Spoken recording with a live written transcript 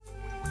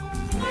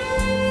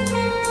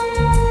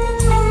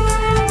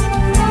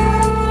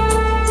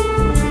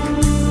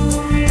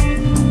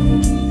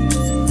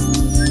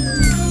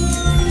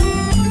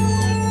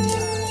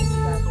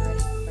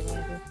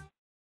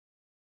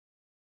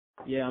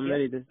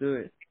ready. Let's do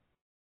it.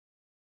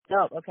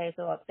 Dope. Okay,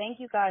 so thank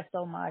you guys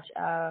so much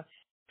for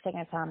taking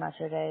the time out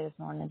your day this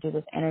morning to do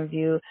this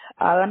interview.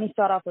 Let me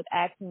start off with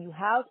asking you,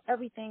 how's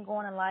everything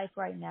going in life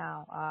right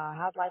now?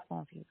 How's life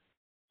going for you?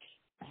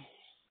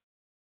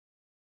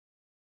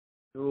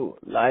 Dude,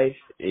 life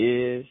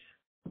is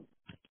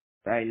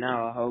right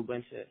now a whole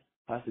bunch of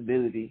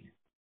possibilities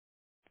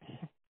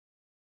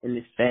in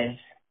this fast.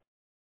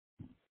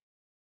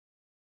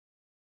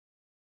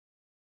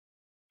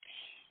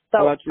 So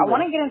How about you, I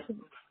want bro? to get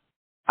into.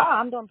 Oh,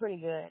 I'm doing pretty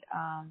good.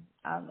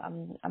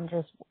 I'm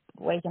just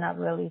waking up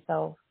really,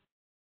 so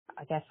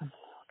I guess I'm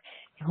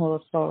a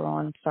little slower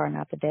on starting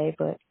out the day,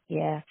 but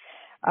yeah.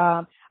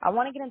 I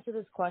want to get into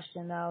this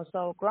question though.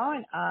 So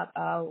growing up,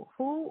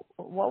 who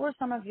were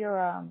some of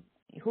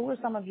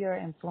your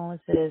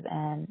influences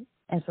and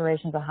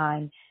inspirations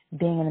behind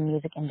being in the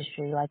music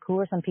industry? Like, who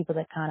are some people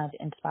that kind of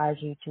inspired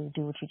you to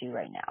do what you do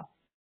right now?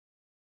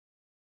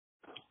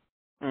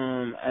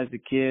 As a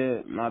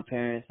kid, my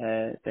parents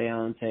had their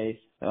own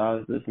taste, so I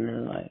was listening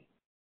to like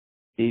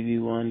Stevie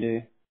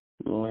Wonder,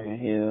 Lauryn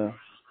Hill,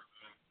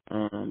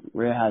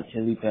 Red Hot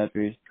Chili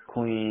Peppers,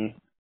 Queen,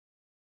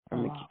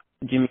 Wow.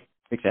 Jimmy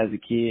Hendrix as a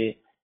kid,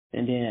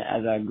 and then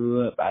as I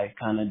grew up, I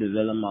kind of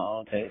developed my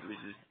own taste, which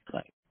is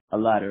like a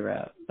lot of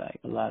rap.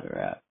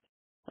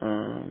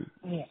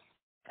 Yeah.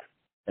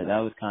 That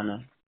was kind of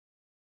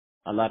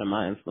a lot of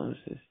my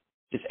influences,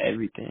 just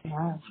everything.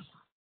 Wow.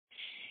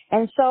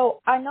 And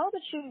so I know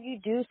that you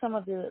do some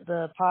of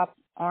the pop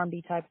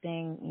R&B type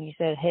thing. You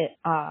said hit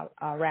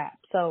rap.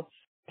 So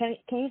can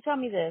you tell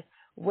me this?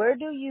 Where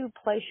do you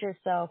place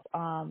yourself?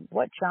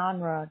 What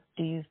genre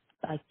do you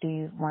like? Do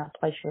you want to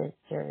place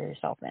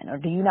yourself in, or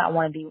do you not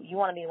want to be? You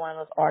want to be one of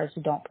those artists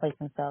who don't place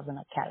themselves in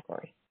a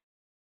category?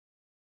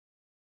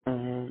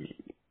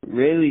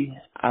 Really,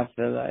 I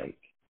feel like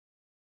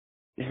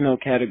there's no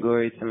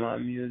category to my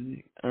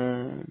music.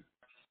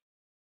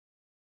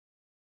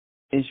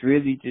 It's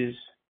really just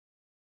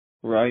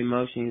raw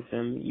emotions,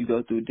 and you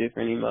go through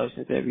different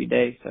emotions every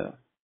day, so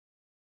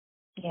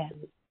Yeah.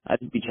 I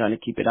just be trying to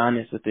keep it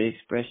honest with the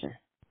expression,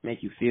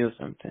 make you feel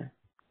something.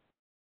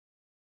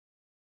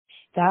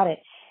 Got it.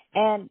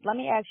 And let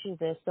me ask you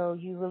this. So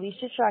you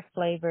released your track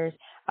Flavors.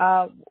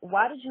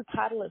 Why did you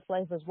title it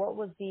Flavors? What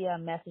was the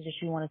message that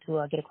you wanted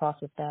to get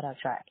across with that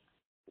track?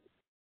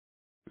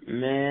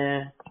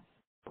 Man,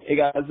 it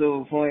got to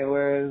a point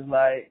where it was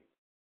like,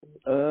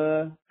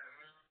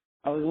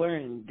 I was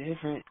wearing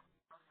different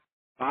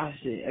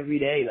shit every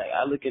day. Like,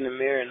 I look in the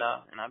mirror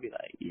now, and I be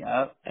like,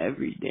 yup,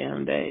 every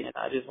damn day. And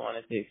I just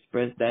wanted to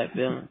express that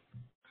feeling.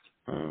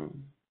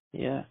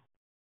 Yeah.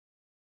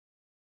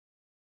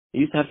 I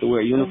used to have to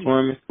wear a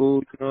uniform in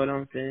school, you know what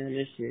I'm saying?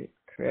 This shit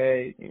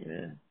crazy,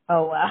 man.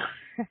 Oh, wow.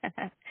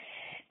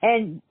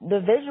 And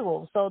the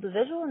visual. So the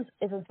visual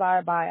is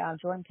inspired by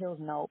Jordan Peele's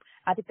Nope.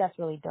 I think that's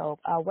really dope.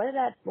 Where did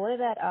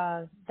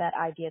that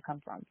idea come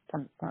from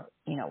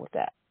with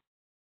that?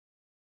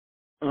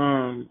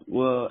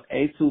 Well,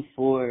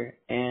 A24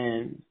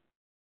 and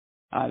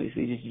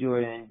obviously just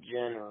Jordan in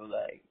general,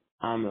 like,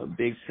 I'm a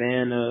big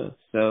fan of,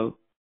 so,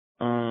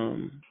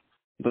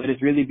 but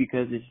it's really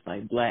because it's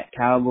like black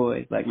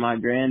cowboys. Like, my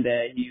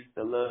granddad, he used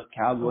to love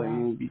cowboy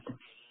movies,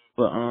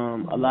 but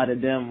a lot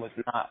of them was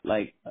not,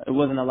 like, it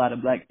wasn't a lot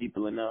of black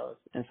people in those,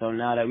 and so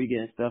now that we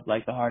getting stuff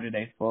like The Harder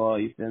They Fall,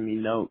 you feel me,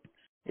 Nope,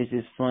 it's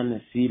just fun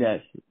to see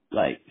that,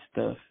 like,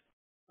 stuff.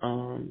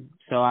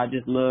 So I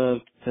just love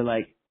to,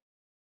 like,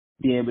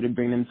 be able to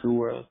bring them two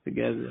worlds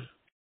together.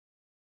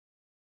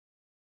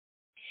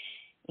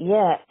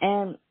 Yeah,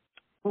 and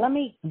let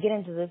me get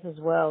into this as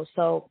well.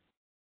 So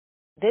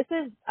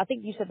I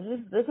think you said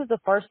this is the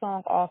first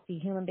song off the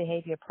Human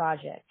Behavior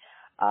project.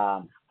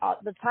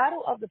 The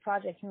title of the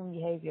project, Human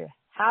Behavior,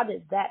 how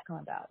did that come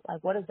about?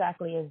 Like, what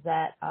exactly is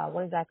that?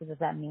 What exactly does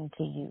that mean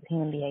to you,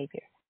 human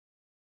behavior?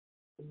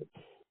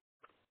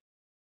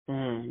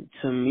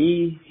 To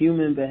me,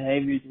 human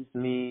behavior just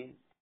means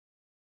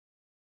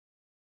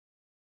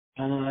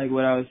kind of like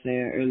what I was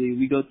saying earlier.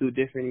 We go through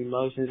different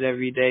emotions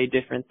every day,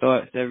 different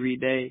thoughts every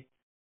day.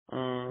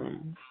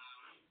 And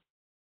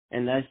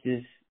that's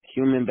just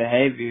human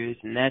behavior.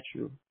 It's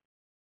natural.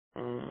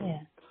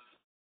 Yeah.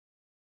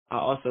 I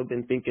also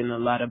been thinking a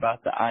lot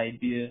about the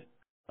idea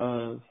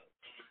of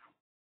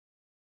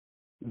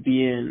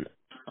being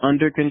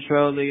under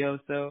control of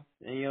yourself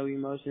and your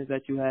emotions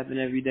that you have in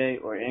every day,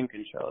 or in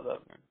control of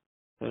them.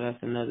 So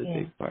that's another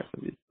big part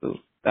of it too,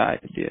 the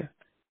idea.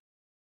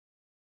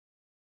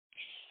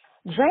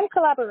 Dream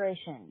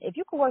collaboration. If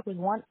you could work with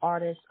one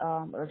artist,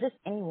 or just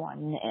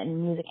anyone in the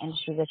music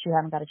industry that you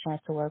haven't got a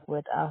chance to work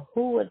with,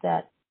 who would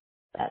that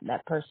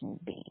person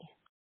be?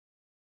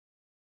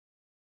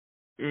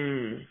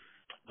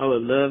 I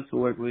would love to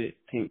work with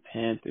Pink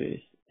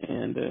Panthers,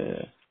 and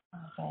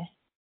Okay.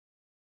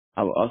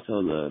 I would also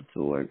love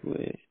to work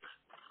with.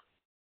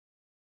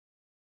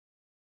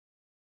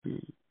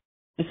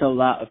 It's a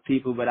lot of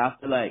people, but I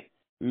feel like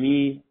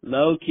me,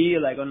 low key,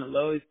 like on the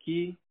lowest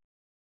key,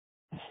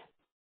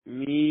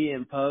 me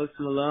and Post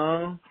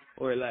Malone,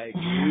 or like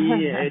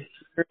me and Ed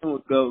Sheeran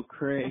would go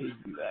crazy,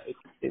 like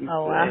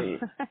Oh wow. insane.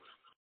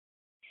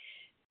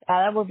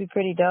 That would be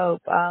pretty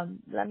dope.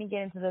 Let me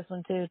get into this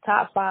one too.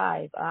 Top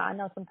five. I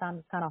know sometimes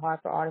it's kind of hard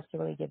for artists to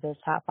really get their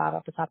top five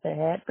off the top of their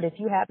head, but if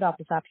you have it off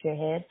the top of your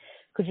head,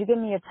 could you give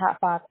me your top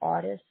five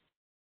artists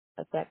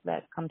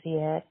that come to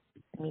your head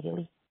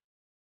immediately?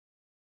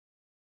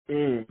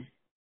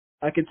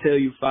 I could tell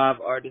you 5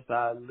 artists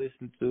I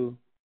listened to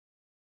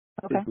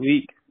Okay. this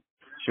week.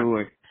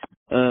 Sure.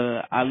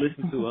 I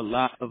listened to a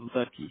lot of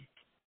Lucky.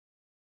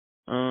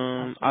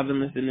 I've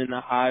been listening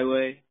to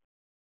Highway.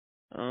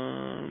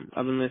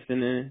 I've been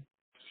listening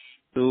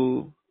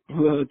to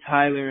Will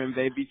Tyler and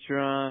Baby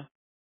Tron,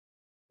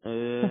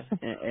 and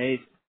Ace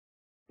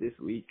this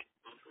week.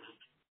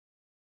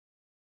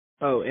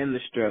 Oh, and The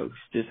Strokes.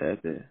 Just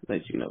had to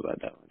let you know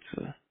about that one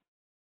too.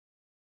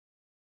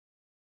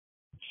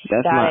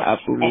 That's Got my it.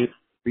 Apple Music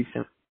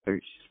recent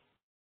search.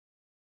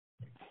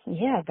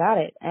 Yeah, got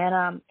it.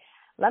 And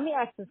let me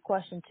ask this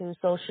question too.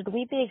 So should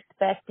we be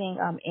expecting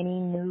any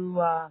new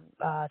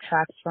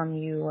tracks from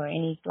you or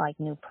any like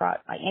new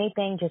like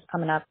anything just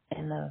coming up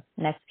in the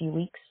next few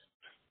weeks?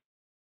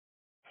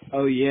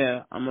 Oh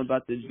yeah, I'm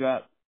about to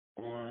drop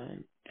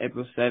on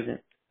April 7th.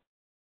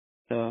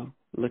 So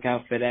look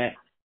out for that.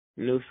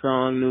 New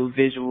song, new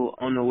visual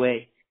on the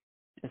way,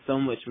 and so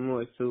much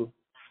more too.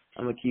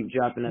 I'm gonna keep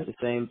dropping at the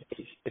same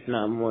pace, if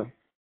not more.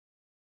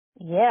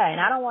 Yeah, and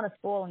I don't want to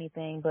spoil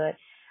anything, but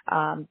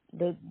the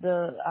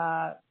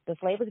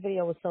Flavors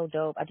video was so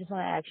dope. I just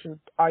want to ask you,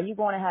 are you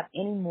going to have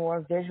any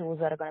more visuals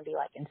that are going to be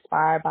like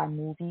inspired by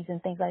movies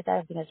and things like that?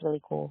 I think that's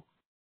really cool.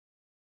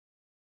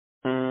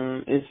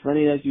 It's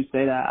funny that you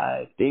say that.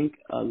 I think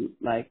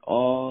like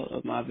all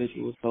of my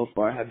visuals so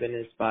far have been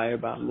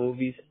inspired by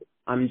movies.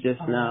 I'm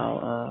just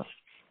now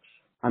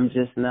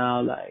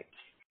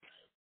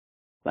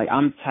like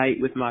I'm tight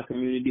with my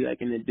community,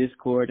 like in the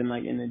Discord and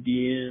like in the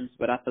DMs,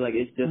 but I feel like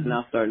it's just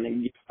now starting to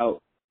get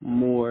out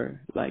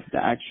more, like the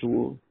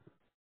actual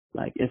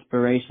like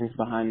inspirations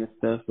behind the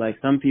stuff. Like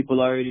some people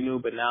already knew,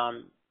 but now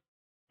I'm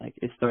like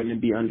it's starting to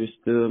be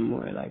understood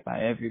more like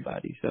by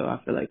everybody. So I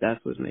feel like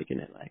that's what's making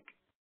it like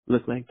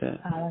look like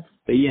that.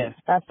 But yeah,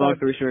 long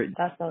story short.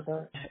 That's so dope.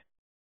 Oh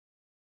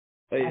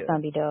That's yeah.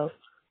 gonna be dope.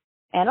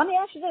 And let me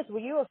ask you this: were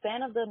you a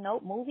fan of the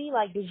Nope movie?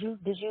 Like, did you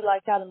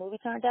like how the movie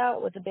turned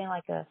out? Was it being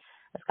like a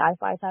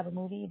sci-fi type of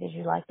movie? Did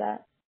you like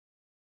that?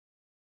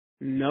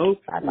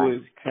 Nope Sci-fi.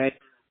 was crazy.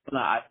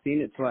 Like, I've seen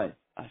it twice.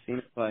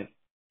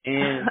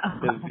 And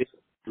the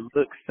video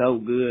looks so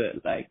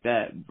good. Like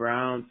that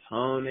brown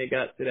tone they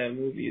got to that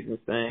movie is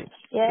insane.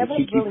 Yeah, And it was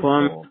Kiki really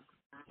Palmer, cool.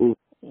 ooh,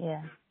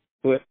 Yeah.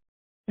 what?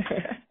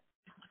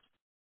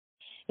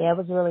 Yeah, it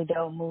was a really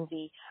dope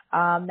movie.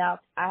 Now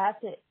I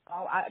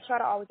try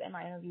to always end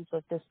my interviews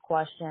with this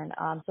question.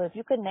 So if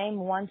you could name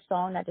one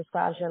song that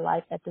describes your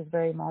life at this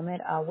very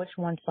moment, which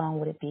one song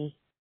would it be?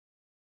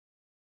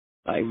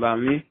 Like by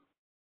me?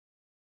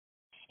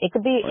 It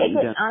could Or in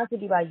general? honestly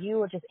be by you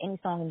or just any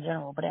song in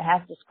general, but it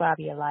has to describe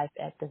your life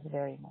at this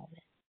very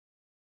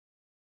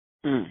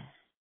moment.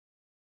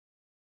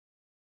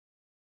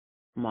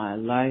 My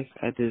life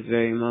at this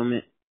very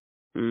moment.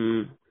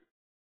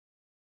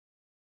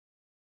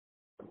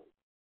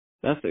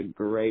 That's a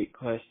great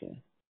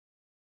question.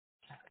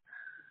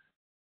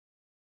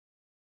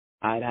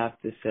 I'd have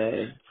to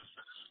say,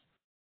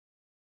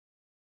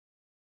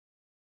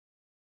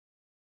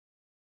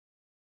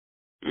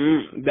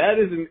 that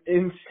is an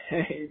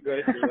insane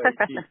question, low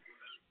key.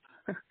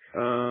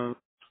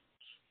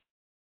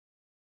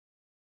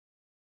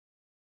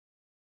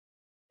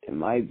 It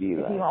might be If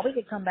you like, want, we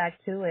could come back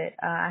to it.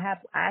 I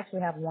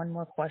actually have one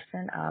more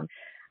question.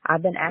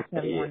 I've been asking yeah.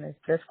 everyone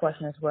this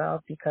question as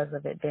well because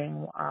of it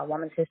being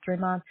Women's History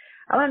Month.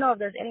 I want to know if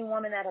there's any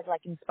woman that has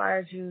like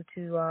inspired you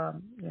to,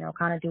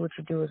 kind of do what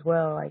you do as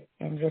well, like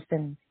and just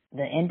in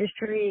the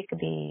industry. It could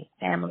be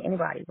family,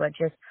 anybody, but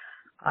just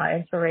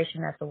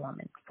inspiration as a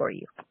woman for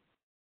you.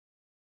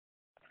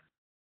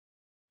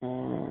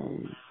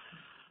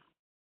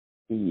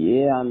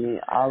 Yeah, I mean,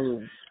 I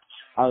was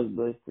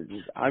blessed to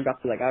just, I got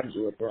to like, I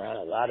grew up around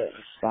a lot of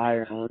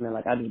inspiring women.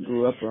 Like, I just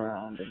grew up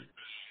around them.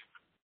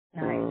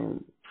 Nice.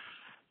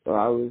 So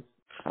I was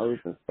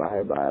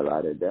inspired by a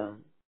lot of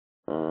them.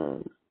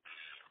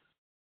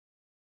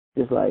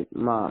 Just like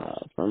from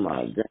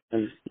my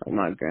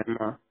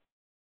grandma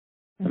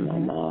and my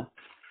Mhm. mom.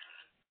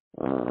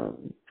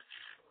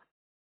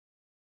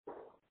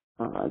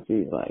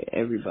 Geez, like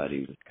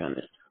everybody was kind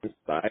of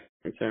inspired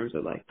in terms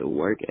of like the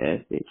work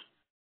ethic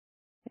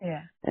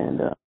Yeah. and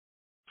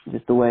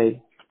just the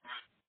way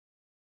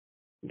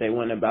they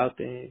went about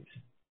things.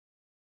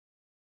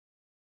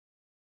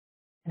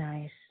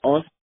 Nice.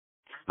 Also,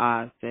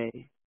 I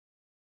say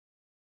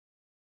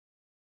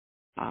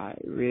I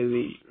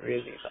really,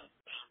 really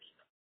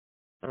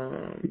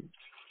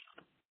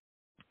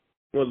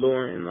what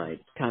Lauren like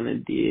kind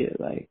of did,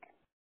 like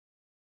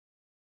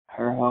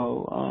her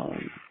whole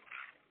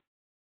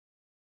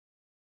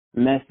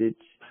message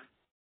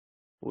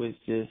was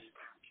just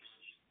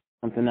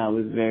something that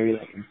was very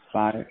like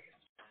inspired.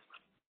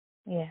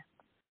 Yeah.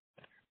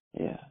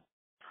 Yeah.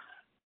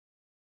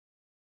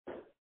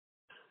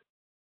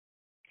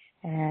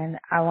 And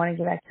I want to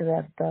get back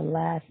to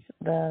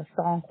the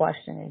song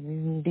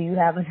question. Do you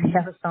have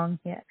a song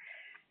yet?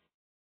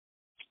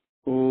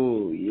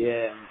 Oh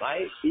yeah,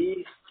 Might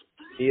Be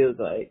feels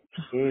like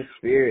in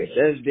spirit.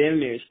 That's damn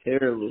near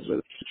terrible,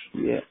 but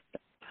yeah,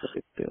 that's what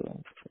it feels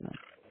like. You know?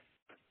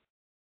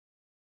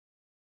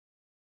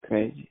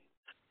 Crazy.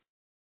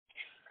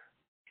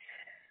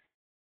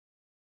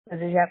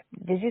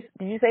 Did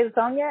you say the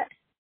song yet?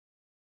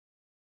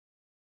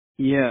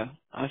 Yeah,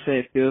 I say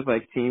it feels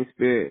like Team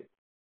Spirit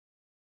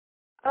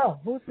Oh,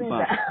 who sings by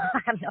that? I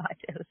have no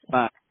idea who sings.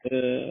 by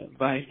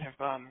by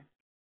Nirvana.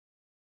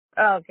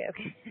 Oh, okay.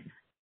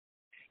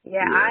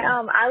 Yeah,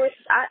 Yeah.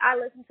 I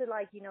listen to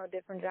like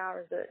different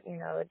genres.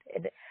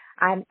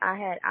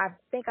 I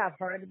think I've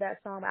heard of that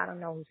song. But I don't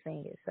know who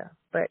sings it. So,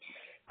 but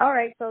all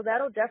right. So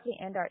that'll definitely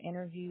end our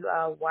interview.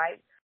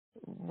 White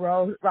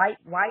Rose,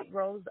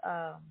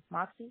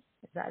 Moxie.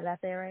 Is that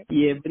right?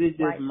 Yeah, but it's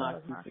just White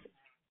Rose Moxie. Moxie.